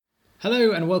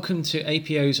Hello and welcome to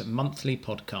APO's monthly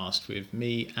podcast with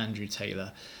me, Andrew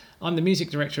Taylor. I'm the music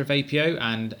director of APO,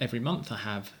 and every month I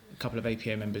have a couple of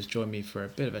APO members join me for a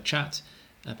bit of a chat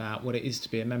about what it is to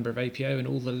be a member of APO and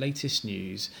all the latest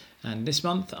news. And this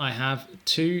month I have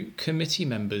two committee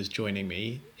members joining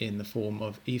me in the form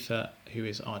of Aoife, who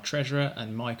is our treasurer,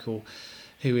 and Michael,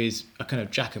 who is a kind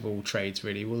of jack of all trades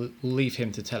really. We'll leave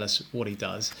him to tell us what he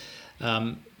does.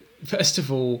 First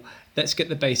of all, let's get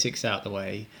the basics out the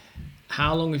way.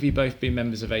 How long have you both been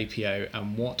members of APO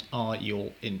and what are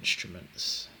your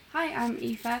instruments? Hi, I'm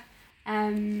Aoife.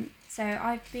 So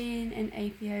I've been in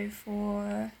APO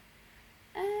for,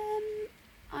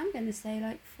 I'm going to say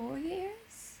like 4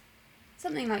 years.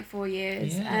 Something like 4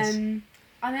 years. Yes.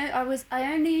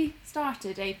 I only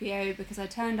started APO because I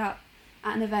turned up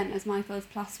at an event as Michael's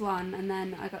 +1, and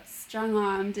then I got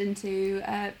strong-armed into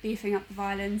beefing up the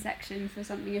violin section for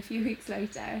something a few weeks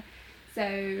later.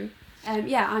 So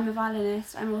I'm a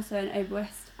violinist. I'm also an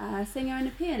oboist, singer and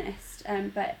a pianist.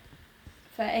 But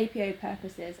for APO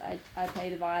purposes, I play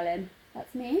the violin.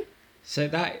 That's me. So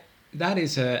that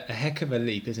is a heck of a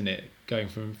leap, isn't it? Going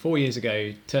from 4 years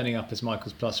ago, turning up as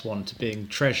Michael's +1 to being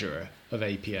treasurer of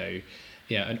APO,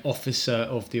 an officer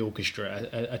of the orchestra,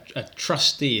 a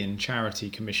trustee in charity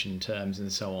commission terms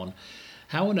and so on.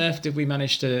 How on earth did we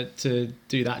manage to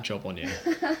do that job on you?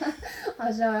 I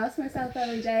don't know, I ask myself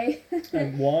every day.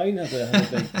 And wine had a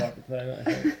big part to play, I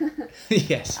think.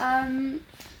 Yes.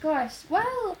 Gosh,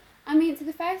 well, I mean, so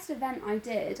the first event I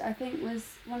did, I think was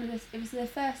it was the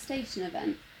first station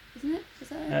event, isn't it? Was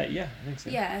that it? Yeah, I think so.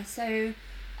 Yeah, so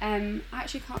I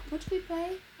actually can't, what did we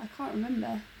play? I can't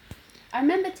remember. I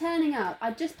remember turning up,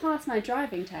 I'd just passed my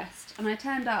driving test, and I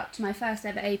turned up to my first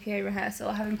ever APO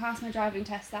rehearsal, having passed my driving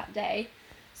test that day,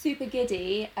 super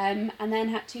giddy, and then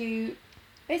had to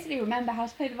basically remember how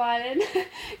to play the violin.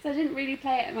 So I didn't really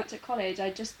play it much at college,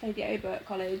 I just played the oboe at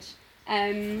college.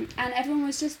 And everyone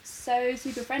was just so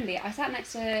super friendly. I sat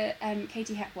next to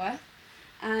Katie Hepworth,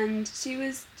 and she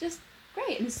was just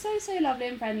great and so lovely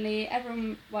and friendly.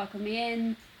 Everyone welcomed me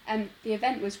in. The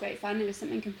event was great fun. It was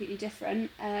something completely different.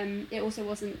 It also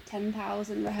wasn't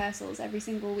 10,000 rehearsals every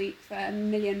single week for a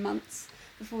million months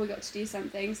before we got to do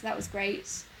something, so that was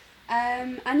great.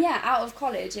 Out of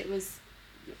college it was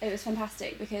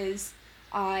fantastic because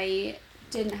I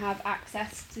didn't have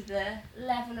access to the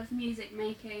level of music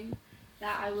making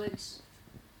that I would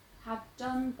have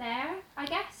done there, I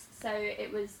guess. So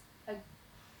it was a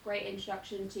great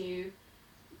introduction to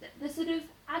the sort of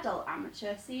adult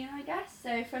amateur scene, I guess.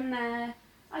 So from there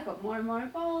I got more and more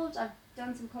involved. I've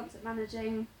done some concert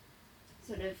managing,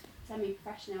 sort of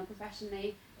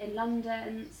professionally in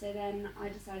London, so then I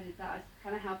decided that I'd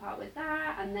kind of help out with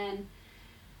that. And then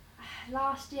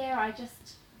last year I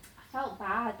felt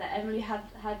bad that Emily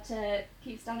had to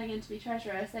keep standing in to be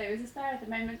treasurer, so it was a spur of the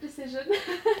moment decision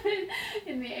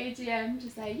in the AGM to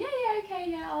say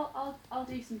I'll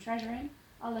do some treasuring,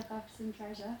 I'll look after some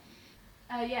treasure.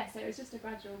 So it was just a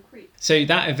gradual creep. So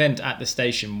that event at the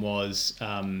station was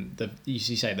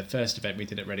the first event we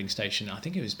did at Reading Station. I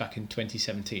think it was back in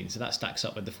 2017. So that stacks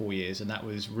up with the 4 years, and that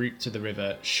was Route to the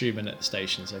River, Schumann at the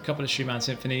station. So a couple of Schumann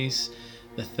symphonies,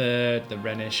 the third, the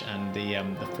Rhenish, and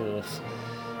the fourth.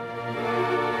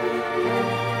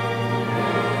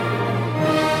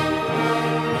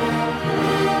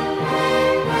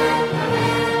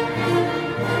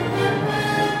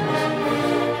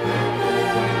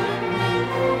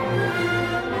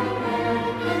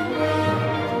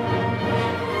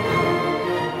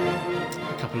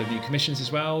 Commissions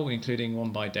as well, including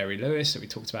one by Derry Lewis that we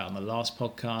talked about on the last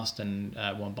podcast, and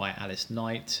one by Alice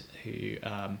Knight, who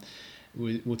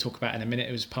we'll talk about in a minute.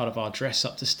 It was part of our Dress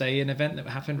Up to Stay In event that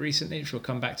happened recently, which we'll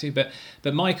come back to. But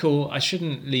Michael, I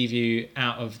shouldn't leave you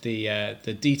out of the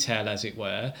detail, as it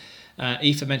were.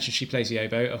 Aoife mentioned she plays the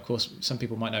oboe. Of course, some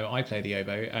people might know I play the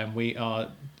oboe, and we are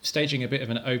staging a bit of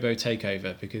an oboe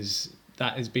takeover because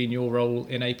that has been your role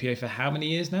in APO for how many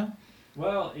years now?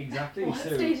 Well, exactly.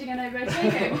 Staging an oboe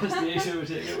takeover. What's the oboe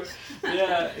takeover?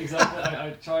 Yeah, exactly. I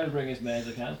try to bring as many as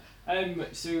I can.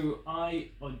 So I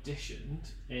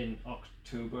auditioned in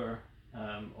October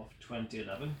of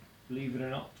 2011. Believe it or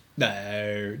not.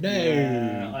 No.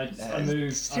 Yeah, I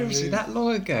moved. Seriously, that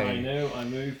long ago. I know. I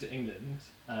moved to England,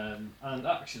 and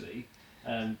actually,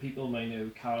 people may know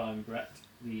Caroline Brett,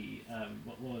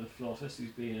 one of the flautists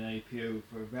who's been in APO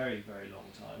for a very, very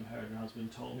long time. Her and her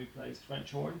husband Tommy plays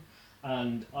French horn.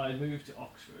 And I moved to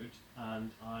Oxford,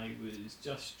 and I was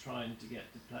just trying to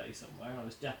get to play somewhere. I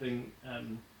was depping as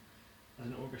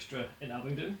an orchestra in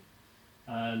Abingdon,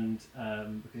 and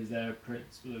because their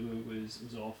principal was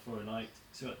off for a night.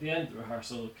 So at the end of the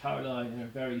rehearsal, Caroline, in a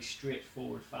very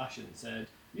straightforward fashion, said,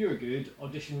 you're good,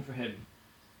 audition for him.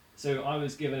 So I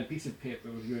was given a piece of paper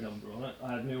with your number on it.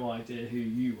 I had no idea who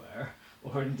you were,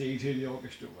 or indeed who the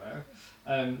orchestra were.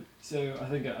 So I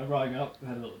think I rang up, we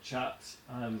had a little chat.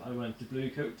 I went to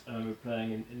Bluecoat and we were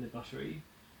playing in the Buttery.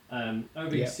 I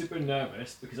was being super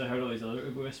nervous because I heard all these other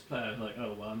oboist players. I was like,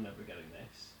 oh well, I'm never getting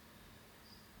this.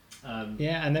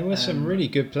 Yeah, and there were some really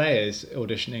good players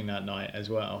auditioning that night as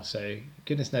well. So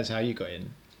goodness knows how you got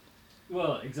in.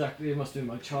 Well, exactly. It must have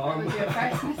been my charm. That was your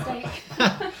first mistake.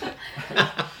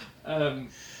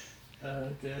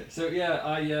 So yeah,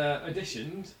 I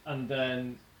auditioned, and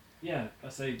then I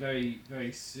say very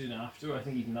very soon after, I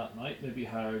think even that night, maybe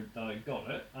heard that I got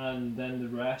it, and then the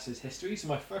rest is history. So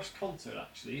my first concert,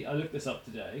 actually, I looked this up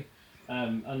today,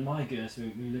 and my goodness,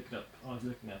 when we looked up, I was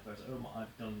looking up, I was like, oh my,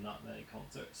 I've done that many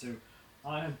concerts. So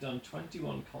I have done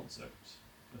 21 concerts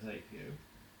with APO,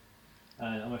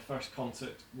 and my first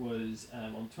concert was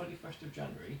on 21st of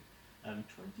January,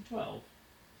 2012.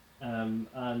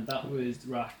 And that was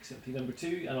RAC Symphony No.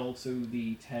 2, and also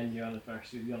the 10-year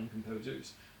anniversary of Young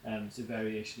Composers. So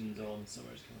variations on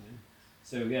Summer's Coming In.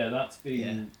 So yeah, that's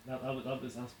been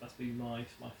that's been my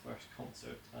first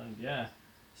concert, and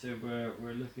so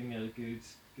we're looking at a good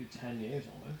 10 years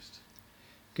almost.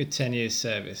 Good 10 years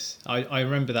service. I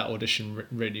remember that audition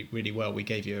really really well. We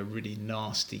gave you a really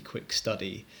nasty quick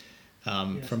study.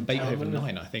 From Beethoven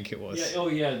 9, I think it was.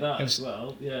 Yeah, that as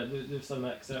well. Yeah, there's some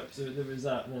excerpts. So there was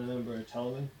that, and then I remember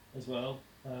Telemann as well.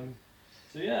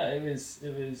 So yeah, it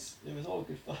was all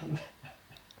good fun.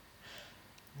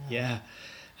 Yeah,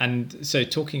 and so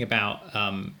talking about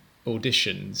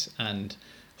auditions and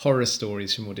horror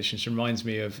stories from auditions reminds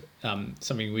me of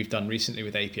something we've done recently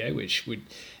with APO, it's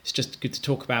just good to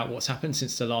talk about what's happened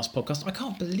since the last podcast. I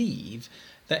can't believe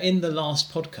that in the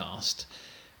last podcast,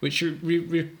 which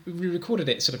we recorded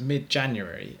it sort of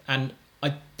mid-January, and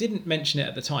I didn't mention it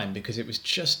at the time because it was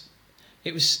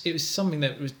something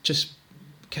that was just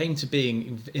came to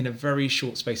being in a very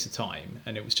short space of time,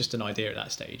 and it was just an idea at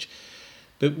that stage.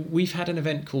 But we've had an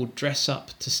event called Dress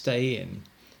Up to Stay In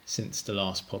since the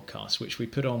last podcast, which we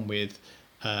put on with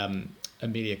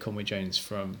Amelia Conway-Jones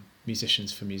from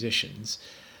Musicians for Musicians,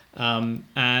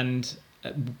 and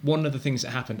one of the things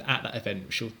that happened at that event,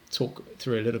 which we'll talk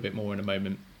through a little bit more in a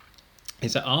moment,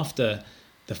 is that after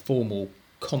the formal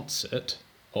concert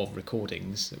of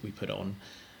recordings that we put on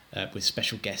with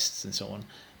special guests and so on,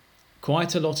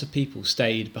 quite a lot of people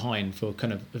stayed behind for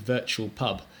kind of a virtual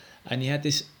pub, and you had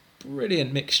this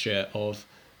brilliant mixture of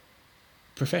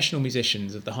professional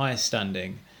musicians of the highest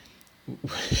standing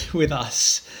with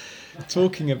us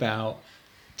talking about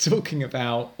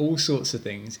all sorts of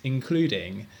things,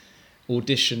 including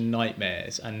audition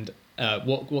nightmares, and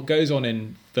what goes on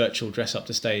in virtual dress up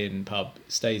to stay in pub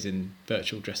stays in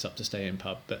virtual dress up to stay in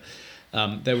pub. But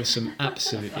there were some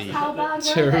absolutely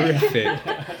terrific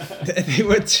they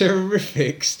were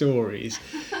terrific stories,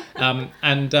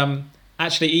 and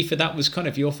actually, Aoife, that was kind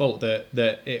of your fault that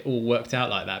it all worked out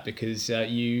like that, because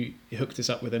you hooked us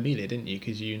up with Amelia, didn't you,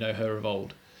 because you know her of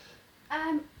old?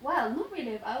 Well, not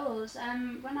really of old.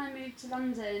 When I moved to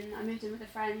London, I moved in with a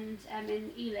friend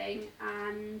in Ealing,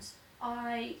 and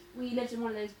we lived in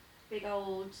one of those big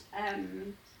old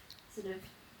sort of,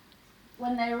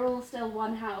 when they were all still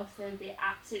one house, they would be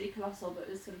absolutely colossal, but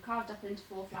it was sort of carved up into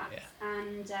 4 flats. Yeah.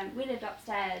 And we lived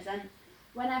upstairs, and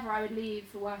whenever I would leave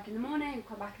for work in the morning and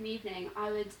come back in the evening,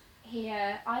 I would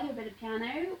hear either a bit of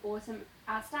piano or some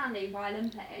outstanding violin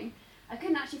playing. I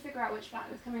couldn't actually figure out which flat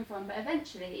it was coming from, but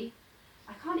eventually,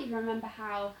 I can't even remember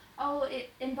how. Oh, it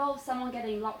involves someone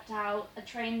getting locked out, a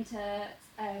train to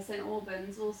St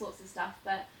Albans, all sorts of stuff.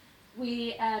 But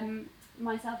we,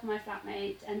 myself and my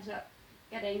flatmate, ended up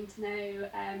getting to know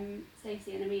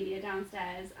Stacey and Amelia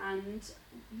downstairs, and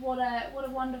what a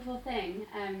wonderful thing.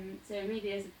 So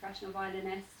Amelia is a professional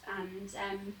violinist,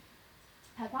 and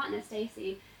her partner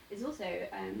Stacey is also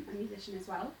a musician as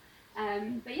well.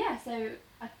 But yeah, so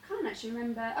I can't actually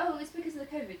remember. Oh, it's because of the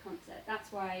COVID concert. That's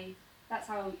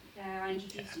how I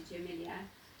introduced you to Amelia,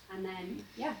 and then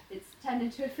it's turned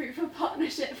into a fruitful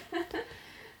partnership.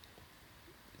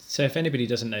 So if anybody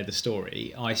doesn't know the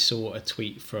story, I saw a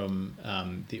tweet from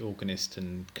the organist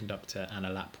and conductor Anna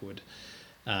Lapwood,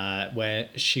 where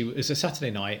it was a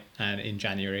Saturday night and in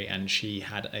January, and she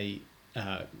had a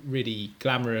really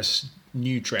glamorous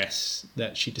new dress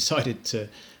that she decided to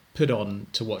put on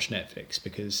to watch Netflix,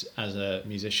 because as a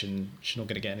musician she's not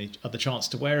going to get any other chance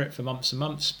to wear it for months and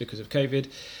months because of COVID.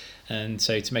 And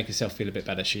so to make herself feel a bit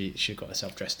better, she got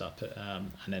herself dressed up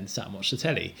and then sat and watched the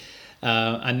telly.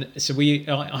 And so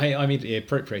I immediately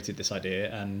appropriated this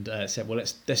idea and said, well,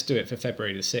 let's do it for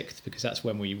February the 6th, because that's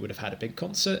when we would have had a big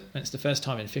concert. And it's the first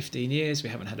time in 15 years we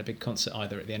haven't had a big concert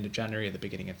either at the end of January or the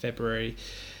beginning of February.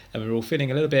 And we were all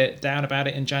feeling a little bit down about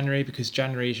it in January, because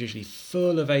January is usually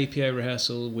full of APO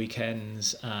rehearsal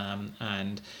weekends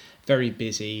and very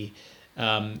busy.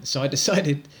 So I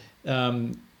decided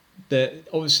that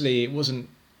obviously it wasn't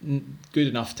good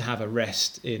enough to have a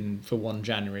rest in for 1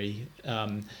 January,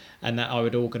 and that I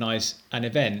would organise an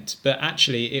event. But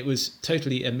actually it was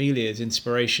totally Amelia's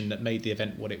inspiration that made the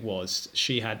event what it was.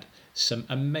 She had some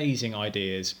amazing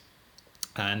ideas,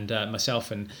 and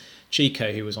myself and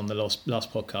Chico, who was on the last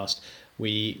podcast,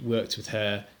 we worked with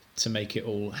her to make it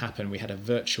all happen. We had a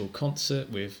virtual concert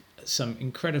with some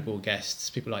incredible guests,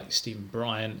 people like Stephen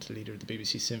Bryant, leader of the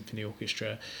BBC Symphony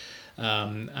Orchestra,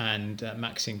 and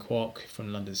Maxine Kwok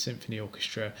from London Symphony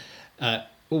Orchestra,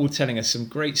 all telling us some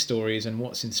great stories and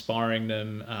what's inspiring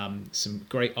them, some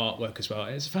great artwork as well.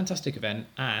 It was a fantastic event,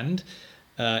 and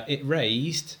it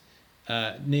raised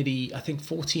nearly, I think,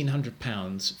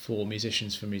 £1,400 for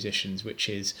Musicians, which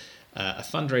is a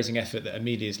fundraising effort that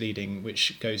Amelia is leading,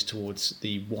 which goes towards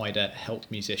the wider Help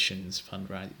Musicians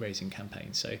fundraising campaign.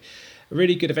 So a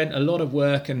really good event, a lot of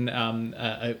work, and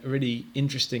a really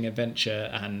interesting adventure,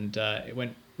 and it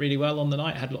went really well on the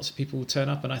night. Had lots of people turn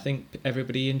up, and I think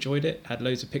everybody enjoyed it. Had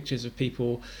loads of pictures of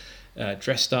people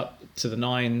dressed up to the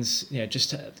nines,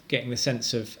 just getting the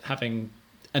sense of having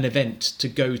an event to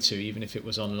go to, even if it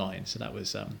was online. So that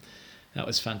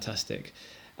was fantastic.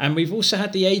 And we've also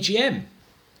had the AGM,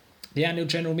 the annual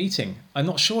general meeting. I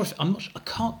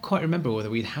can't quite remember whether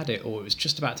we'd had it or it was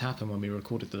just about to happen when we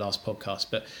recorded the last podcast,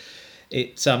 but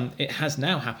it has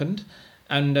now happened,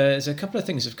 and there's a couple of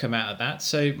things have come out of that.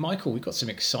 So Michael, we've got some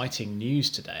exciting news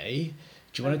today.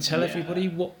 Do you want to tell everybody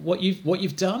what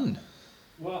you've done?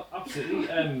 Well, absolutely.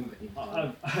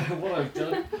 What I've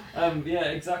done,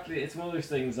 exactly. It's one of those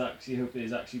things actually, hopefully,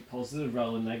 is actually positive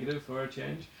rather than negative for a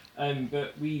change.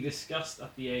 But we discussed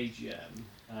at the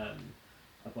AGM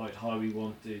about how we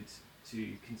wanted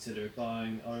to consider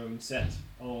buying our own set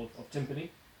of timpani,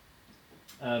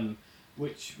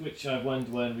 which I went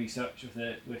away and researched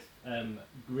with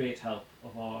great help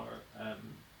of our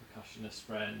percussionist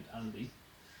friend Andy.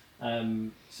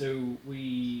 So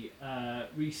we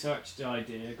researched the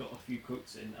idea, got a few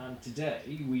quotes in, and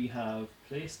today we have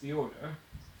placed the order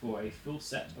for a full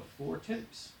set of 4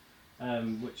 timps,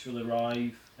 which will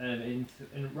arrive in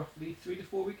roughly 3 to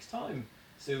 4 weeks' time.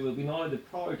 So we'll be now the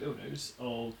proud owners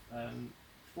of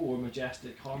 4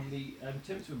 majestic harmony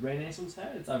timps with Renaissance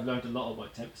heads. I've learned a lot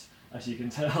about timps, as you can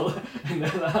tell, in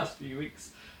the last few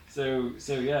weeks. So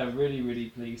yeah, really, really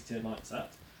pleased to announce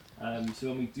that. So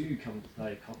when we do come to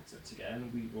play concerts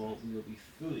again, we will be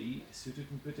fully suited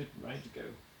and booted, ready to go.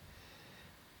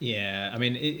 Yeah, I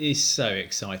mean, it is so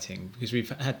exciting because we've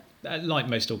had, like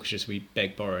most orchestras, we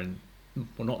beg, borrow, and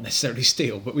well, not necessarily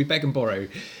steal, but we beg and borrow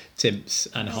timps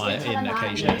and hire in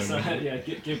occasionally.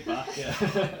 Give back.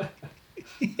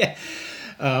 Yeah.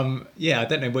 I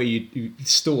don't know where you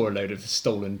store a load of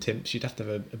stolen timps. You'd have to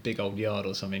have a big old yard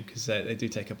or something, because they do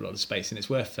take up a lot of space. And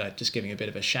it's worth just giving a bit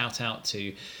of a shout out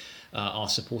to our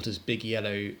supporters, Big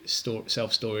Yellow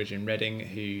Self-Storage in Reading,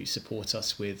 who support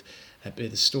us with a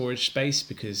bit of storage space,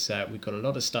 because we've got a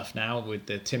lot of stuff now with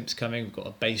the timps coming. We've got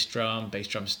a bass drum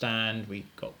stand,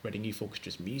 we've got Reading Youth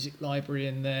Orchestra's music library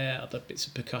in there, other bits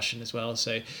of percussion as well.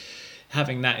 So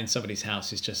having that in somebody's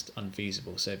house is just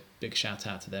unfeasible. So big shout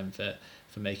out to them for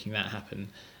making that happen.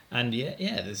 And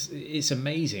it's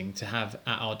amazing to have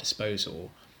at our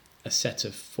disposal a set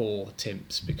of 4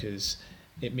 timps, because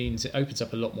it means it opens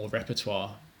up a lot more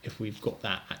repertoire if we've got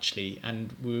that actually,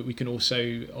 and we can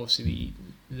also obviously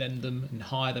lend them and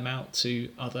hire them out to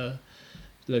other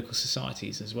local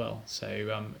societies as well.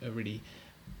 So a really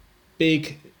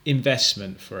big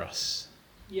investment for us.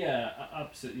 Yeah,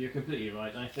 absolutely. You're completely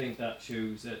right. And I think that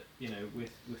shows that,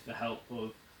 with the help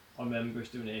of our members'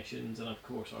 donations and of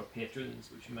course our patrons,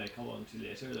 which we may come on to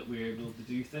later, that we're able to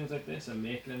do things like this and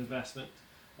make an investment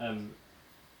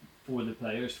for the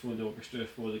players, for the orchestra,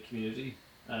 for the community,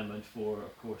 and for,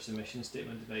 of course, the mission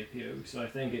statement of APO. So I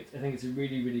think it's a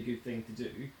really, really good thing to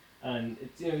do. And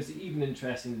it's even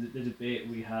interesting the debate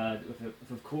we had with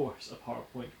of course a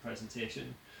PowerPoint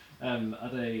presentation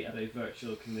at a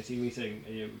virtual committee meeting.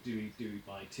 Do we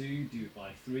buy 2? Do we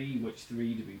buy 3? Which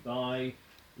 3 do we buy?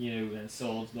 And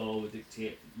Sod's law would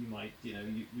dictate that you might you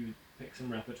would pick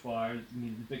some repertoire. You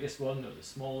need the biggest one or the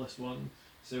smallest one.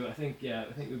 So I think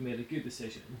we've made a good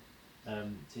decision.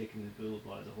 taken the bull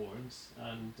by the horns,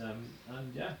 and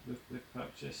yeah, we've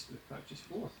purchased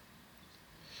 4.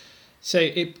 So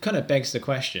it kind of begs the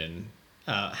question,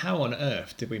 how on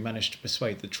earth did we manage to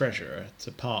persuade the treasurer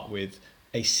to part with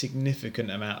a significant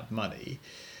amount of money?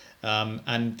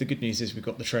 And the good news is we've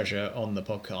got the treasurer on the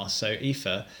podcast. So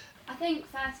Aoife. I think,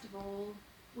 first of all,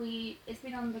 it's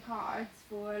been on the cards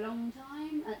for a long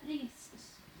time, at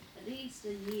least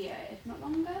a year, if not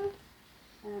longer.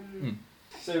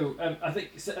 So I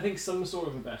think some sort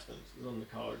of investment was on the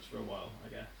cards for a while, I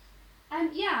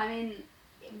guess. Yeah, I mean,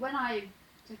 when I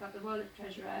took up the role of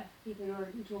treasurer, people had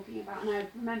already been talking about, and I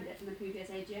remembered it from the previous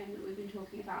AGM that we've been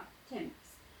talking about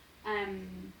TIMPs.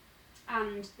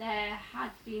 And there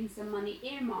had been some money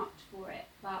earmarked for it,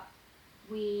 but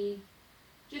we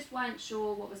just weren't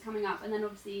sure what was coming up. And then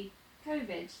obviously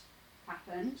COVID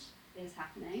is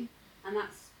happening, and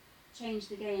that's changed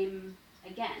the game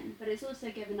again. But it's also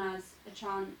given us a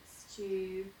chance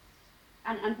to,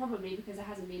 and probably because there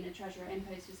hasn't been a treasurer in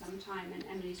post for some time and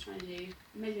Emily's trying to do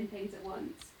a million things at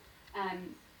once,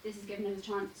 this has given us a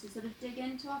chance to sort of dig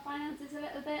into our finances a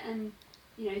little bit and,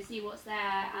 see what's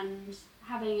there. And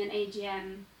having an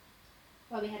AGM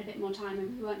where we had a bit more time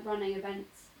and we weren't running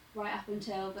events right up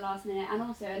until the last minute, and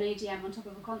also an AGM on top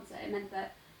of a concert, it meant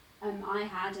that I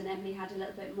had and Emily had a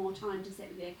little bit more time to sit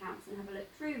with the accounts and have a look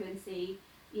through and see,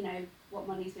 what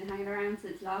money's been hanging around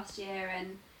since last year,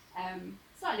 and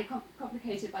slightly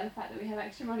complicated by the fact that we have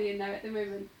extra money in there at the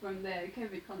moment from the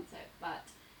COVID concert, but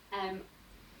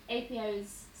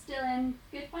APO's still in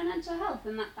good financial health,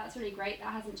 and that's really great.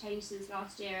 That hasn't changed since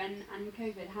last year, and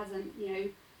COVID hasn't,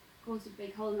 caused a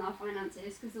big hole in our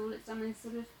finances, because all it's done is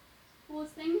sort of pause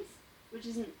things, which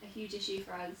isn't a huge issue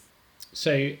for us.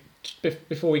 So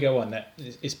before we go on, that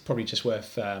it's probably just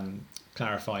worth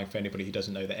clarifying for anybody who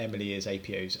doesn't know that Emily is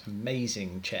APO's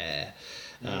amazing chair,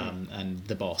 and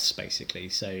the boss, basically.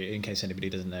 So in case anybody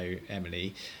doesn't know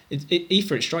Emily,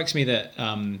 Aoife, it strikes me that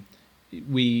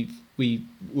we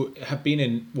have been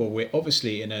in, we're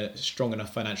obviously in a strong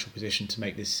enough financial position to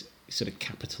make this sort of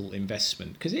capital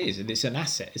investment, because it's an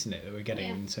asset, isn't it, that we're getting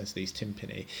in terms of these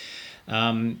timpani.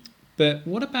 But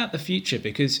what about the future?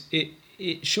 Because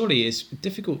it surely is a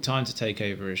difficult time to take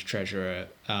over as treasurer,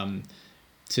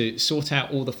 to sort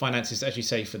out all the finances, as you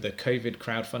say, for the COVID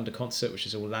crowdfunder concert, which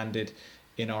has all landed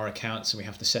in our accounts, and we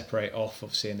have to separate off,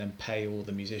 obviously, and then pay all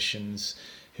the musicians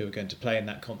who are going to play in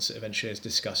that concert eventually, as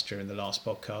discussed during the last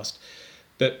podcast.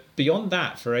 But beyond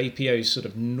that, for APO's sort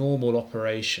of normal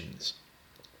operations,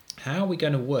 how are we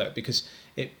going to work? Because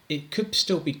it could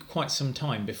still be quite some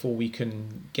time before we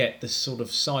can get the sort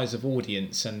of size of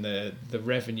audience and the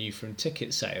revenue from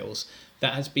ticket sales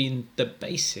that has been the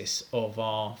basis of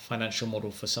our financial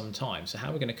model for some time. So how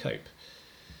are we going to cope?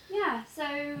 Yeah,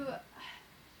 so,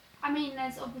 I mean,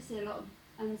 there's obviously a lot of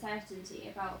uncertainty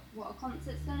about what a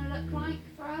concert's going to look like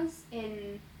for us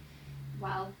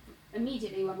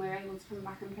immediately when we're able to come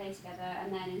back and play together,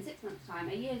 and then in 6 months' time,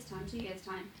 a year's time, 2 years'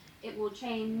 time, it will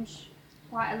change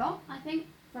quite a lot, I think,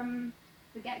 from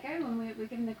the get-go when we're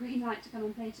given the green light to come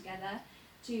and play together,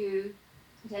 to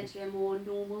potentially a more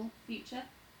normal future,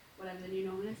 whatever the new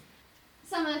normal is.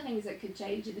 Some of the things that could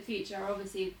change in the future are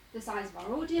obviously the size of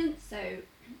our audience, so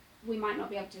we might not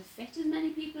be able to fit as many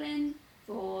people in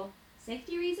for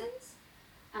safety reasons.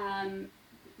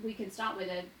 We could start with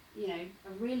a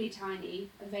really tiny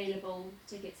available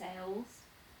ticket sales,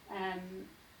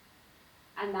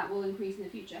 and that will increase in the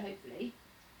future, hopefully.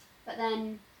 But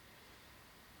then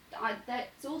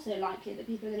it's also likely that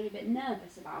people are going to be a bit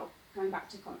nervous about coming back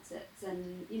to concerts,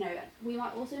 and we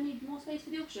might also need more space for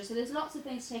the orchestra. So there's lots of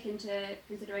things to take into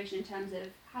consideration in terms of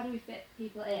how do we fit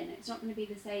people in. It's not going to be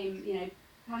the same,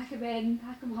 pack them in,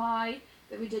 pack them high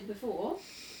that we did before,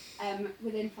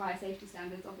 within fire safety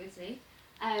standards, obviously.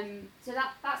 So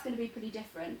that's going to be pretty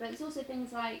different. But it's also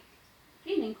things like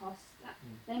cleaning costs, that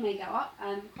they may go up.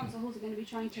 Concert halls are going to be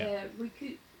trying to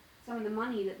recoup some of the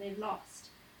money that they've lost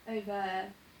over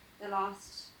the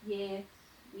last year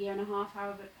and a half,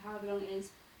 however long it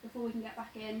is, before we can get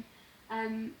back in.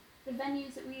 The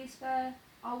venues that we use for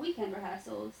our weekend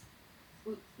rehearsals,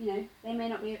 they may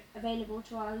not be available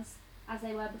to us as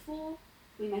they were before.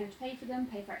 We may have to pay for them,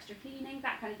 pay for extra cleaning,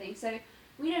 that kind of thing. So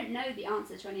we don't know the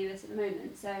answer to any of this at the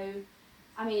moment. So,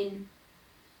 I mean,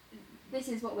 this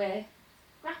is what we're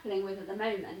grappling with at the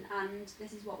moment, and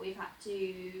this is what we've had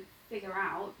to figure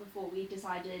out before we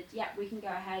decided, we can go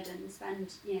ahead and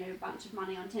spend, a bunch of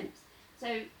money on TIMPs.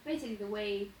 So basically the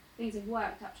way things have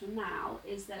worked up till now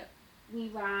is that we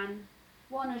ran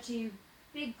 1 or 2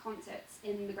 big concerts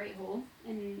in the Great Hall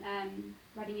in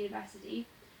Reading University,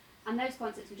 and those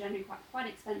concerts were generally quite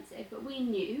expensive, but we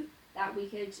knew that we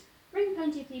could bring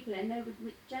plenty of people in. There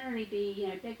would generally be, you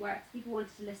know, big works people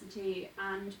wanted to listen to,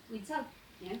 and we'd sell,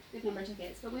 you know, a good number of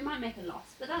tickets, but we might make a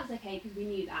loss. But that was okay because we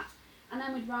knew that. And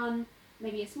then we'd run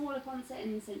maybe a smaller concert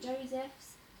in St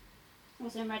Joseph's,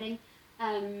 also in Reading,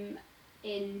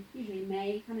 in usually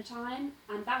May kind of time,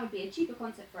 and that would be a cheaper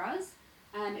concert for us.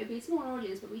 It would be a smaller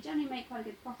audience, but we generally make quite a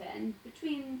good profit. And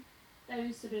between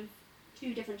those sort of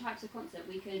two different types of concert,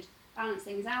 we could balance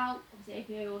things out.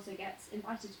 Obviously, APO also gets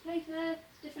invited to play for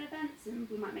different events, and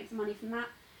we might make some money from that.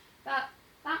 But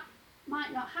that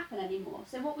might not happen anymore.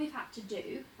 So what we've had to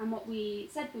do, and what we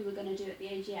said we were going to do at the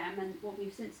AGM, and what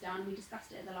we've since done, we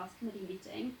discussed it at the last committee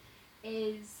meeting,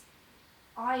 is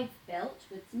I've built,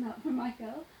 with some help from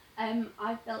Michael,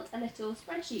 I've built a little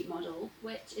spreadsheet model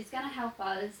which is going to help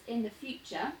us in the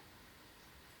future.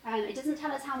 It doesn't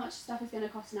tell us how much stuff is going to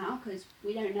cost now because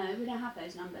we don't know, we don't have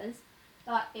those numbers,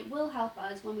 but it will help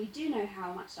us when we do know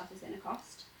how much stuff is going to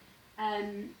cost.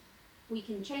 We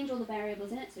can change all the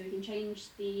variables in it, so we can change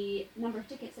the number of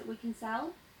tickets that we can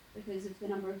sell because of the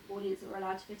number of audience that we're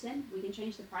allowed to fit in. We can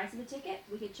change the price of the ticket.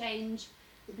 We could change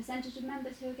the percentage of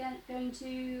members who are going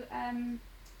to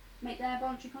make their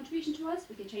voluntary contribution to us.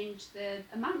 We could change the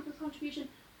amount of the contribution.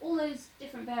 All those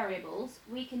different variables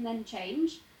we can then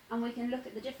change, and we can look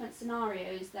at the different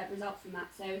scenarios that result from that.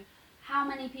 So how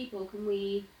many people can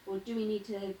we, or do we need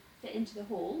to fit into the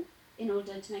hall in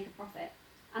order to make a profit?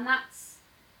 And that's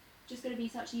just going to be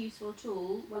such a useful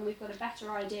tool when we've got a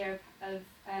better idea of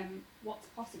what's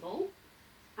possible,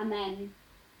 and then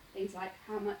things like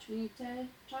how much we need to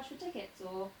charge for tickets,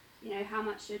 or you know, how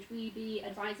much should we be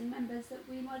advising members that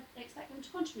we might expect them to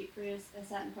contribute for a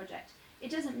certain project.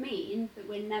 It doesn't mean that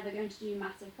we're never going to do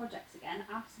massive projects again,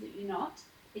 absolutely not.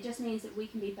 It just means that we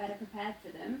can be better prepared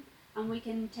for them, and we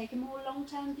can take a more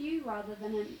long-term view rather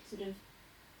than a sort of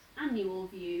annual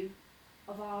view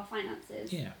of our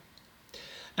finances. Yeah.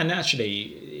 And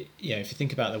actually, you know, if you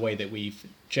think about the way that we've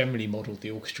generally modelled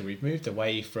the orchestra, we've moved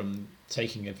away from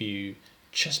taking a view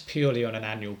just purely on an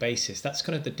annual basis. That's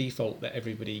kind of the default that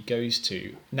everybody goes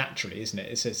to naturally, isn't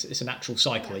it? It's a natural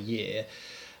cycle, a year.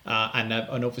 And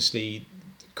obviously,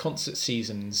 concert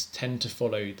seasons tend to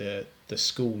follow the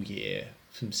school year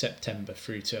from September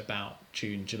through to about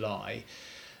June, July.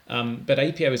 But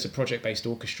APO is a project-based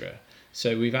orchestra.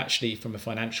 So we've actually, from a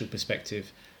financial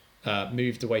perspective,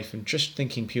 moved away from just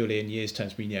thinking purely in years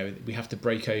terms. We know we have to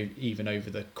break even over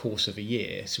the course of a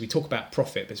year. So we talk about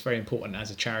profit, but it's very important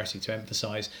as a charity to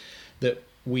emphasise that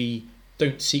we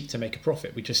don't seek to make a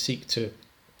profit. We just seek to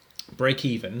break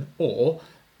even or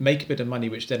make a bit of money,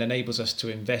 which then enables us to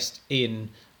invest in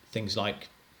things like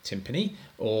timpani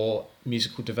or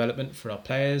musical development for our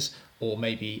players, or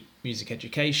maybe music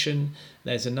education.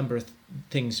 There's a number of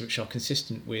things which are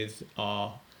consistent with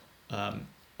our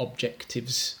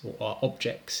objectives or our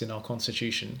objects in our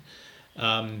constitution,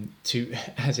 to,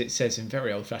 as it says in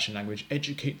very old-fashioned language,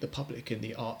 educate the public in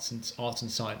the art and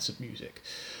science of music.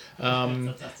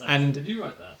 And did you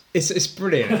write that? It's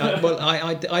brilliant. Well,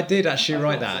 I did actually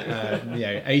write that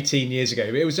 18 years ago.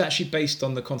 It was actually based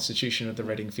on the constitution of the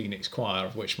Reading Phoenix Choir,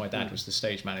 of which my dad was the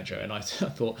stage manager, and I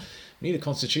thought, we need a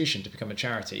constitution to become a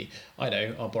charity. I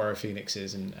know, I'll borrow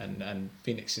Phoenixes, and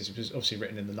Phoenixes was obviously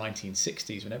written in the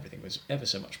 1960s when everything was ever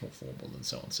so much more formal and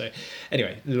so on. So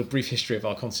anyway, a little brief history of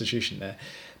our constitution there.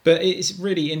 But it's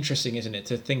really interesting, isn't it,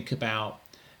 to think about.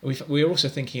 We're also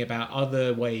thinking about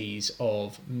other ways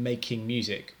of making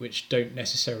music which don't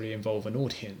necessarily involve an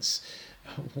audience.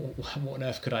 What on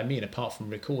earth could I mean, apart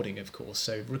from recording, of course?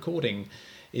 So recording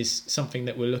is something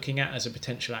that we're looking at as a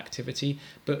potential activity,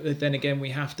 but then again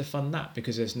we have to fund that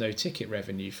because there's no ticket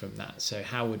revenue from that. So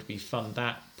how would we fund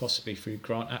that? Possibly through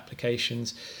grant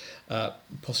applications,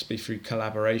 possibly through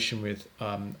collaboration with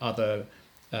other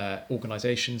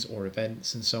organisations or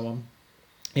events and so on.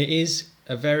 It is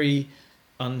a very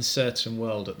uncertain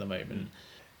world at the moment.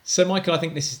 So Michael, I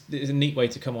think this is a neat way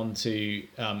to come on to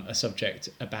a subject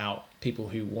about people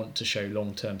who want to show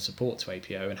long-term support to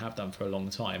APO and have done for a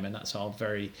long time, and that's our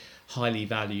very highly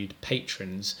valued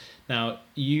patrons. Now,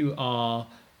 you are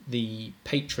the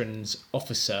patrons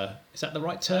officer, is that the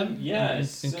right term?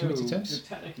 Yes, in committee terms? So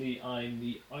technically I'm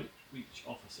the outreach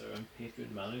officer and patron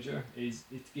manager, is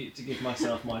to give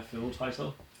myself my full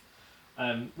title.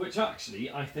 Which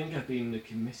actually, I think I've been in the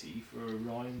committee for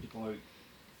around about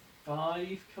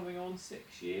 5, coming on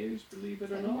 6 years, believe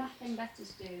it or not. Nothing better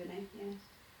to do, really,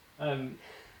 yeah.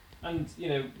 And you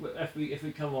know, if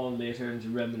we come on later into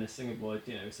reminiscing about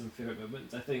some favourite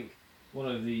moments, I think one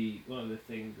of the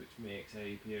things which makes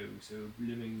APO so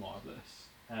blooming marvellous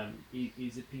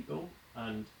is the people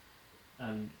and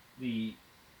the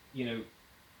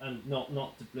and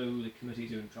not to blow the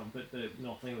committee's own trumpet, but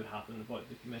nothing would happen about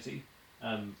the committee.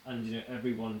 And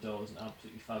everyone does an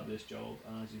absolutely fabulous job.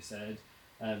 And as you said,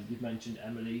 you've mentioned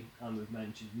Emily, and we've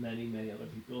mentioned many other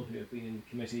people who have been in the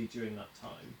committee during that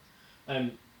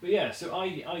time. But yeah, so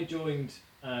I joined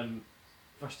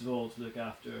first of all to look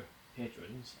after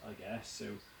patrons, I guess. So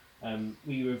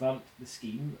we revamped the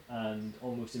scheme and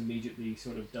almost immediately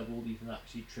sort of doubled, even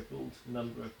actually tripled the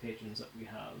number of patrons that we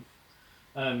have.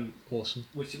 Awesome.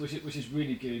 Which is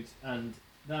really good, and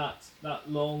that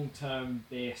long-term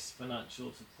base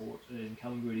financial support and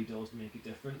income really does make a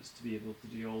difference to be able to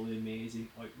do all the amazing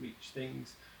outreach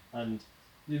things and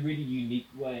the really unique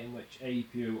way in which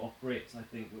APO operates, I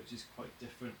think, which is quite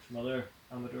different from other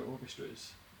amateur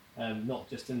orchestras. Not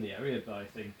just in the area, but I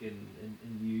think in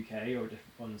the UK or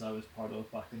different ones I was part of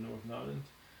back in Northern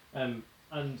Ireland.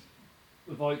 And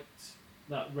without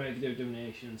that regular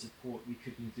donation and support, we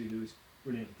couldn't do those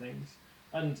brilliant things.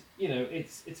 And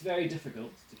it's very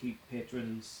difficult to keep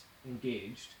patrons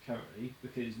engaged currently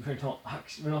because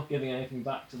we're not giving anything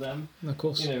back to them. Of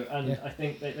course. I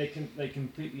think they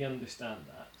completely understand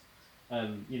that.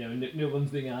 No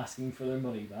one's being asking for their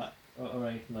money back or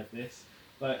anything like this.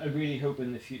 But I really hope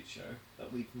in the future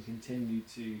that we can continue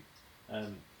to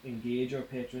engage our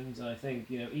patrons. And I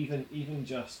think even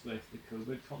just with the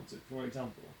COVID concert, for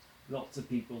example, lots of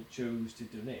people chose to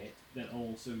donate, then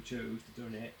also chose to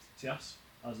donate to us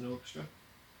as an orchestra.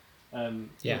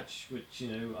 Which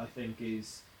I think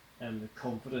is the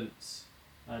confidence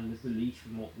and the belief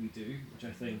in what we do, which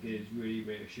I think is really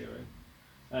reassuring.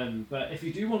 But if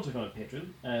you do want to become a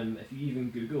patron, if you even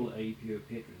Google APO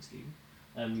patron scheme,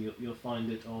 you'll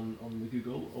find it on the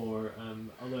Google or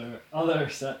other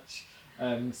search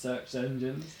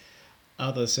engines.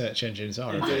 Other search engines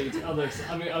are indeed. I don't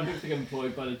think I'm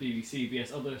employed by the BBC, but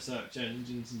yes, other search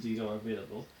engines indeed are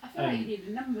available. I feel like you need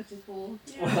a number to call.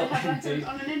 Well, have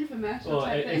on an infomercial. Or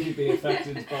if you've been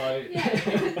affected by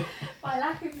by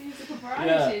lack of musical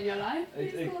variety in your life,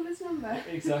 please call this number.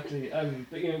 Exactly.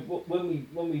 But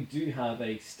when we do have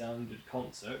a standard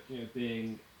concert,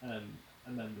 being a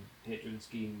member of the patron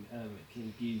scheme, it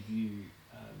can give you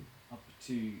up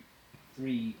to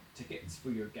 3 tickets for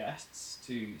your guests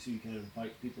so you can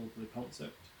invite people to the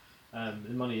concert.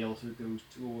 The money also goes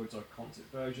towards our concert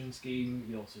version scheme.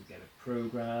 You also get a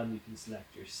program. You can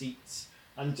select your seats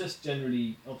and just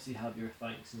generally obviously have your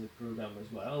thanks in the program as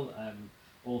well.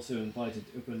 Also invited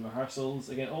to open rehearsals.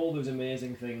 Again, all those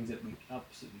amazing things that we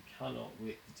absolutely cannot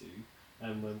wait to do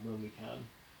when we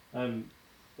can.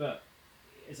 But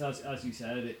it's as you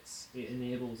said, it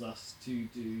enables us to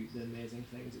do the amazing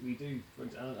things that we do,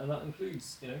 and that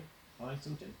includes buying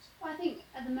some tunes. Well, I think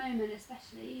at the moment,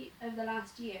 especially over the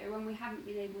last year, when we haven't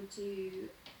been able to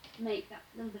make that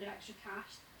little bit of extra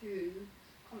cash through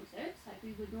concerts like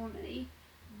we would normally,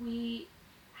 we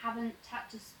haven't had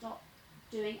to stop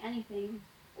doing anything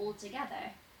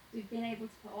altogether. We've been able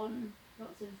to put on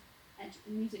lots of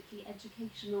musically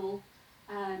educational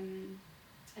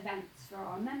events for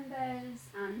our members,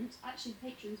 and actually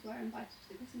patrons were invited to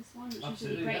the Christmas one, which was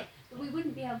really great. But we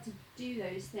wouldn't be able to do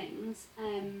those things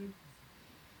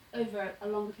over a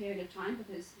longer period of time,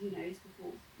 because who knows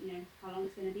how long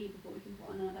it's going to be before we can put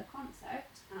on another concert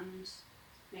and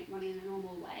make money in a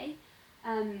normal way.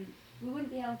 We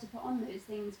wouldn't be able to put on those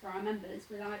things for our members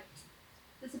without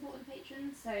the support of the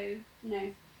patrons. So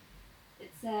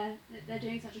it's they're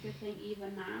doing such a good thing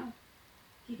even now,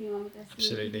 keeping along with their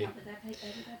scheme, keeping up with their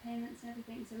payments and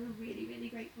everything. So we're really, really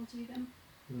grateful to them.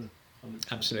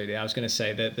 Absolutely. I was going to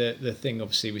say that the thing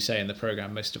obviously we say in the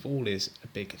programme most of all is a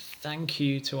big thank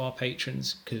you to our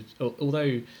patrons, because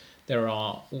although there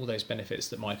are all those benefits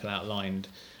that Michael outlined,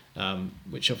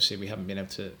 which obviously we haven't been able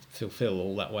to fulfil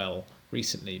all that well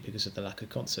recently because of the lack of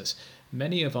concerts,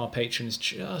 many of our patrons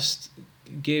just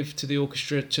give to the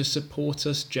orchestra to support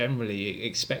us generally,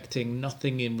 expecting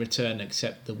nothing in return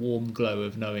except the warm glow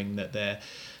of knowing that their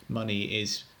money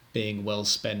is being well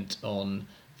spent on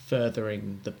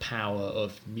furthering the power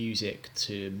of music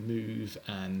to move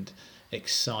and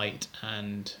excite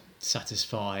and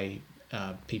satisfy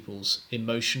people's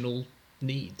emotional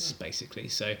needs, basically.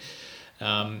 So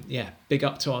big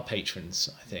up to our patrons,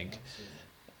 I think. Absolutely.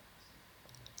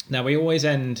 Now we always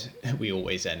end.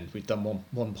 We've done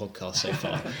one podcast so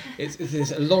far.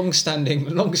 It's a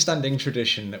long-standing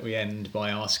tradition that we end by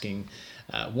asking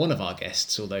one of our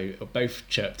guests, although both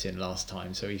chirped in last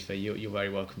time. So Aoife, you're very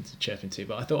welcome to chirp in too.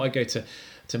 But I thought I'd go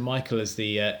to Michael as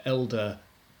the elder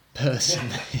person.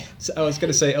 So I was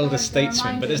going to say elder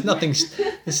statesman, but there's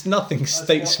nothing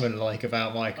statesman-like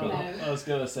about Michael. I was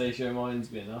going to say she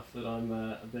reminds me enough that I'm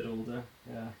a bit older.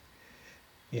 Yeah.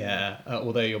 Yeah,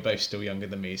 although you're both still younger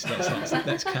than me, so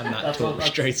let's can that talk that's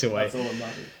straight away. That's all that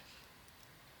matters.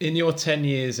 In your 10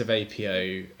 years of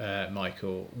APO,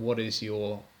 Michael, what is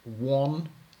your one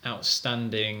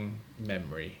outstanding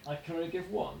memory? I can only give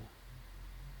one.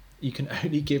 You can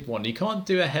only give one. You can't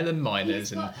do a Helen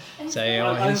Miners and say, I-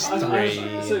 oh, here's I-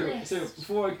 three. So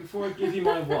before I give you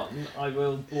my one, I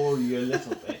will bore you a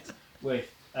little bit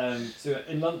with. So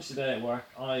in lunch today at work,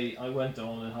 I went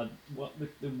on and had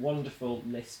the wonderful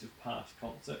list of past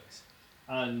concerts,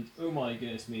 and oh my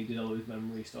goodness me, did all those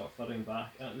memories start flooding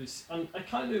back? And I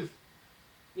kind of,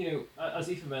 as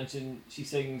Aoife mentioned, she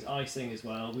sings, I sing as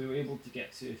well. We were able to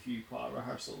get to a few choir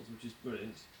rehearsals, which is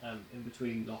brilliant. In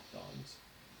between lockdowns.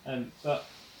 But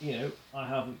I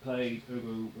haven't played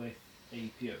oboe with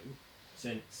APO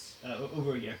since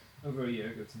over a year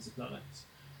ago since the Planets,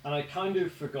 and I kind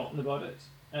of forgotten about it.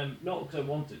 Not because I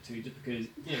wanted to, just because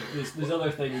there's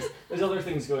other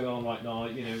things going on right now.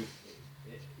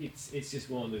 It's just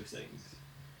one of those things.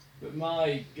 But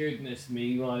my goodness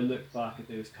me, when I look back at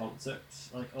those concerts,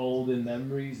 like all the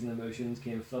memories and emotions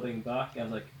came flooding back. I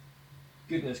was like,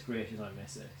 goodness gracious, I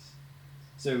miss this.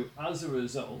 So as a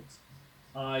result,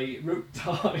 I wrote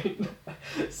down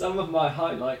some of my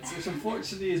highlights, which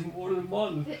unfortunately is more than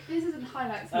one. This isn't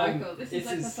highlights, Michael. This is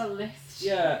like a full list.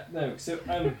 Yeah, no. So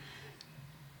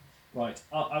right,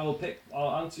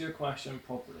 I'll answer your question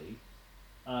properly,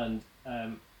 and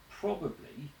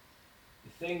probably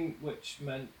the thing which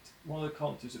meant one of the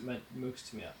concerts that meant most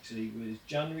to me actually was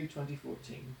January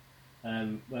 2014,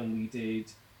 when we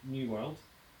did New World,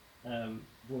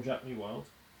 Dvorak New World,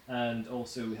 and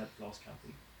also we had Floss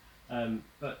Campy.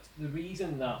 But the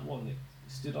reason that one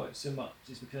stood out so much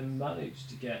is because I managed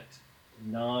to get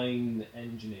 9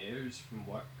 engineers from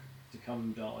work to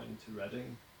come down to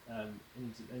Reading,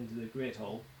 into the Great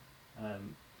Hall,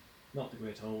 not the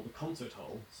Great Hall, the Concert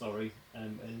Hall, sorry,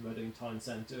 in Reading Town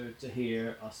Centre to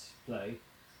hear us play.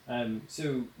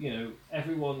 So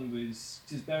everyone was,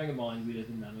 just bearing in mind we live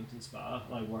in Leamington Spa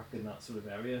and I work in that sort of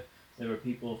area. There were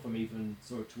people from even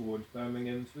sort of towards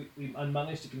Birmingham. So I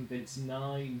managed to convince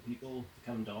 9 people to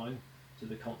come down to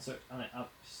the concert, and I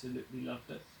absolutely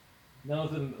loved it. A lot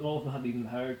of them hadn't even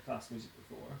heard fast music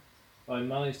before, but I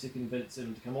managed to convince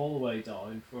them to come all the way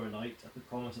down for a night at the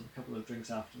promise of a couple of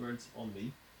drinks afterwards on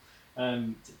me,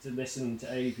 to listen to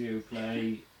APO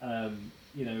play,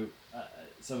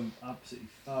 some absolutely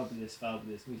fabulous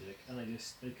music, and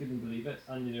they couldn't believe it.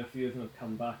 And a few of them have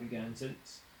come back again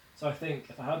since. So I think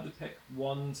if I had to pick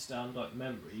one standout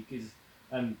memory, because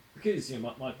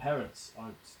my parents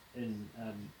aren't in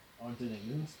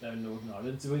England, they're in Northern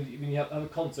Ireland. So when you have a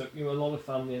concert, a lot of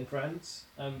family and friends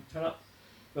turn up.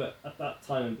 But at that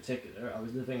time in particular, I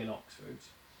was living in Oxford.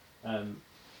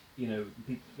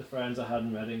 The friends I had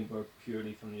in Reading were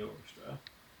purely from the orchestra.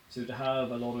 So to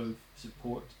have a lot of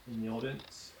support in the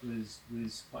audience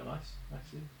was quite nice,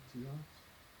 actually, to be honest.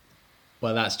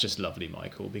 Well, that's just lovely,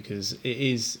 Michael, because it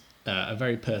is a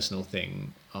very personal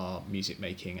thing, our music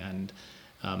making, and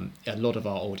a lot of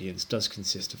our audience does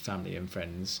consist of family and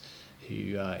friends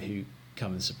who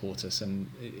come and support us, and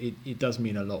it does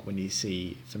mean a lot when you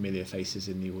see familiar faces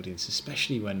in the audience,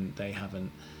 especially when they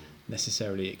haven't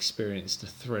necessarily experienced the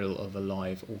thrill of a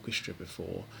live orchestra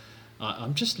before.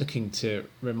 I'm just looking to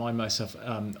remind myself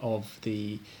of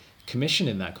the commission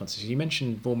in that concert. You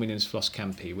mentioned Vorminen's Floss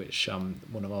Campy, which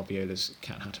one of our violas,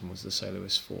 Kat Hatton, was the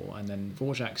soloist for, and then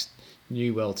Dvorak's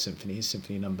New World Symphony, his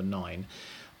Symphony Number 9.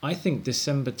 I think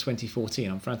December 2014,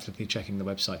 I'm frantically checking the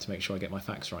website to make sure I get my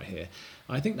facts right here.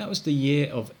 I think that was the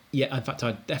year of, in fact,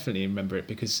 I definitely remember it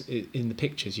because in the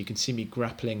pictures you can see me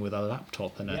grappling with a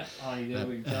laptop and I know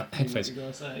exactly headphones. What you're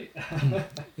going to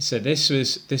say. So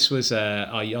this was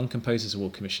our Young Composers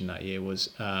Award commission that year was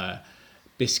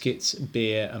Biscuits,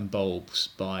 Beer and Bulbs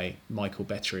by Michael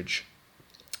Betteridge,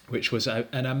 which was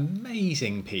an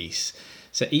amazing piece.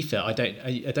 So Aoife, I don't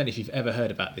know if you've ever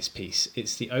heard about this piece.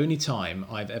 It's the only time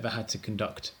I've ever had to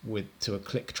conduct to a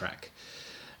click track,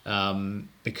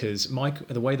 because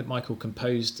the way that Michael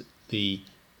composed the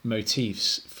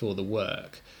motifs for the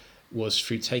work was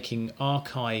through taking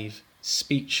archive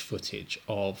speech footage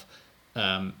of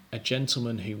a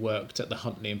gentleman who worked at the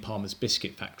Huntley and Palmer's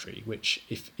biscuit factory, which,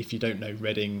 if you don't know,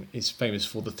 Reading is famous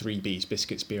for the 3 Bs,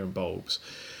 biscuits, beer and bulbs.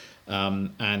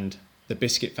 And the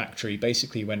biscuit factory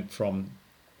basically went from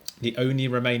the only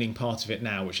remaining part of it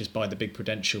now, which is by the big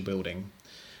Prudential building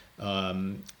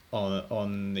on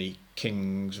the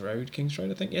King's Road,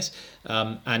 I think, yes,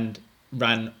 and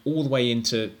ran all the way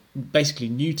into basically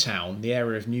Newtown. The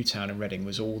area of Newtown in Reading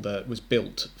was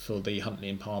built for the Huntley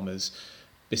and Palmer's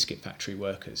biscuit factory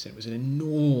workers. It was an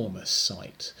enormous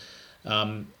site.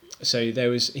 so there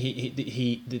was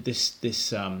he did this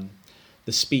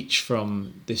the speech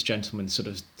from this gentleman sort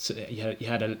of, you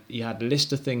had a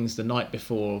list of things the night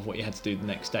before of what you had to do the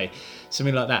next day,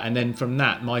 something like that, and then from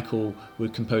that Michael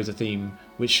would compose a theme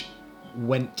which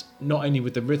went not only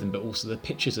with the rhythm but also the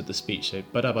pitches of the speech, so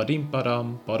ba-da-ba-dim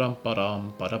ba-dum ba-dum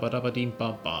ba-dum ba-da-ba-da-ba-dim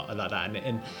ba-ba, like that,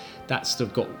 and that sort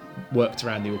of got worked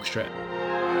around the orchestra.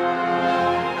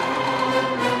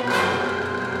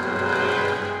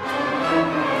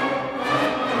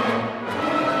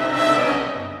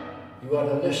 You had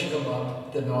a list come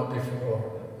up the night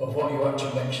before of what you had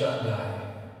to mix that day.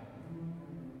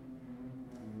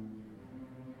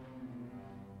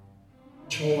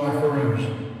 Small macaroons,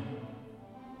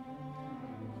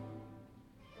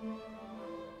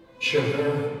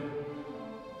 sugar,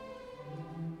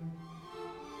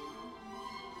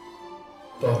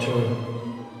 butter,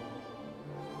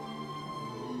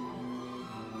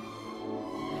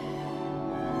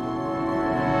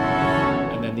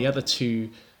 and then the other two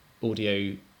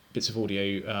bits of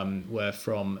audio were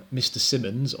from Mr.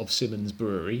 Simmons of Simmons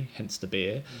Brewery, hence the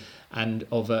beer, and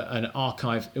of an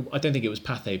archive, I don't think it was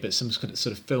Pathé, but some sort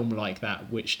of film like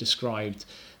that, which described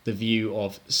the view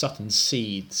of Sutton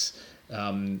Seeds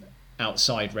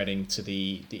outside Reading to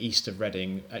the east of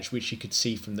Reading, actually, which you could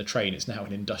see from the train. It's now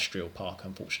an industrial park,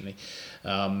 unfortunately.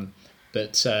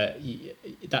 But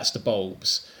that's the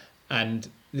bulbs. And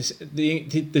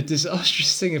the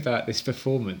disastrous thing about this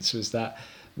performance was that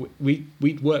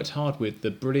we'd worked hard with the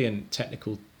brilliant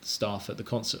technical staff at the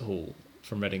concert hall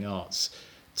from Reading Arts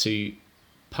to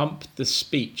pump the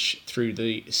speech through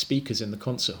the speakers in the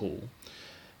concert hall,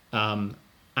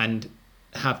 and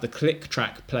have the click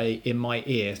track play in my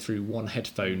ear through one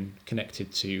headphone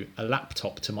connected to a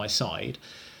laptop to my side.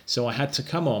 So I had to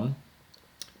come on,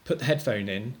 put the headphone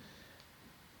in,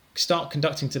 start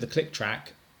conducting to the click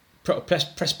track,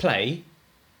 press play,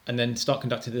 and then start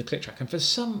conducting to the click track. And for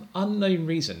some unknown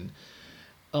reason,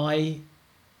 I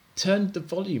turned the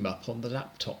volume up on the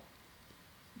laptop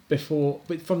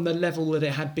from the level that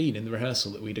it had been in the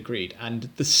rehearsal that we'd agreed, and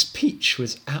the speech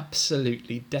was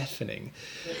absolutely deafening.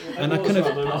 And I kind of,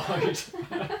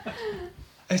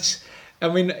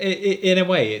 in a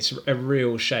way, it's a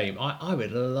real shame. I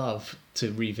would love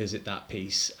to revisit that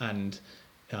piece, and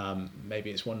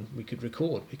maybe it's one we could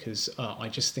record, because I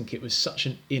just think it was such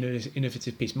an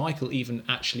innovative piece. Michael even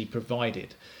actually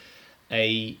provided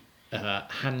a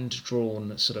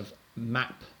hand-drawn sort of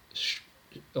map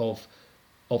of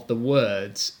the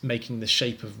words making the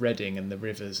shape of Reading and the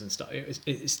rivers and stuff.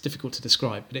 It's difficult to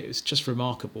describe, but it was just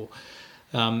remarkable.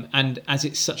 And as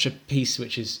it's such a piece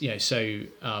which is, it's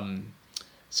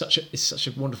such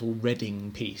a wonderful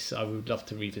Reading piece, I would love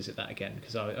to revisit that again,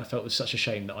 because I felt it was such a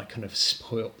shame that I kind of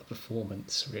spoilt the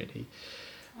performance, really.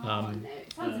 No,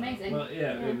 it sounds amazing. Well,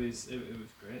 it was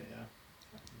great,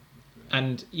 yeah.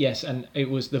 And yes, and it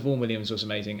was, the Vaughan Williams was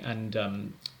amazing, and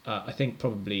I think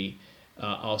probably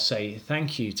I'll say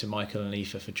thank you to Michael and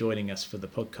Aoife for joining us for the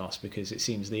podcast, because it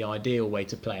seems the ideal way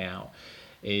to play out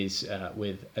is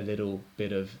with a little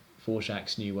bit of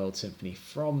Dvorak's New World Symphony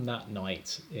from that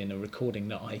night in a recording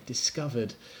that I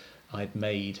discovered I'd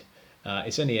made.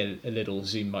 It's only a little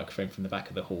Zoom microphone from the back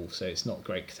of the hall, so it's not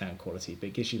great sound quality, but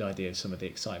it gives you an idea of some of the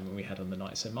excitement we had on the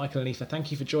night. So Michael and Aoife, thank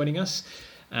you for joining us,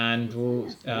 and we'll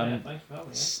Thanks for having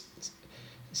me.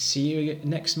 See you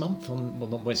next month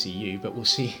won't see you, but we'll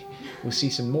see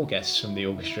some more guests from the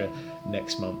orchestra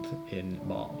next month in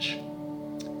March.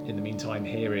 In the meantime,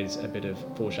 here is a bit of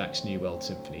Dvorak's New World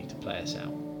Symphony to play us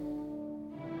out.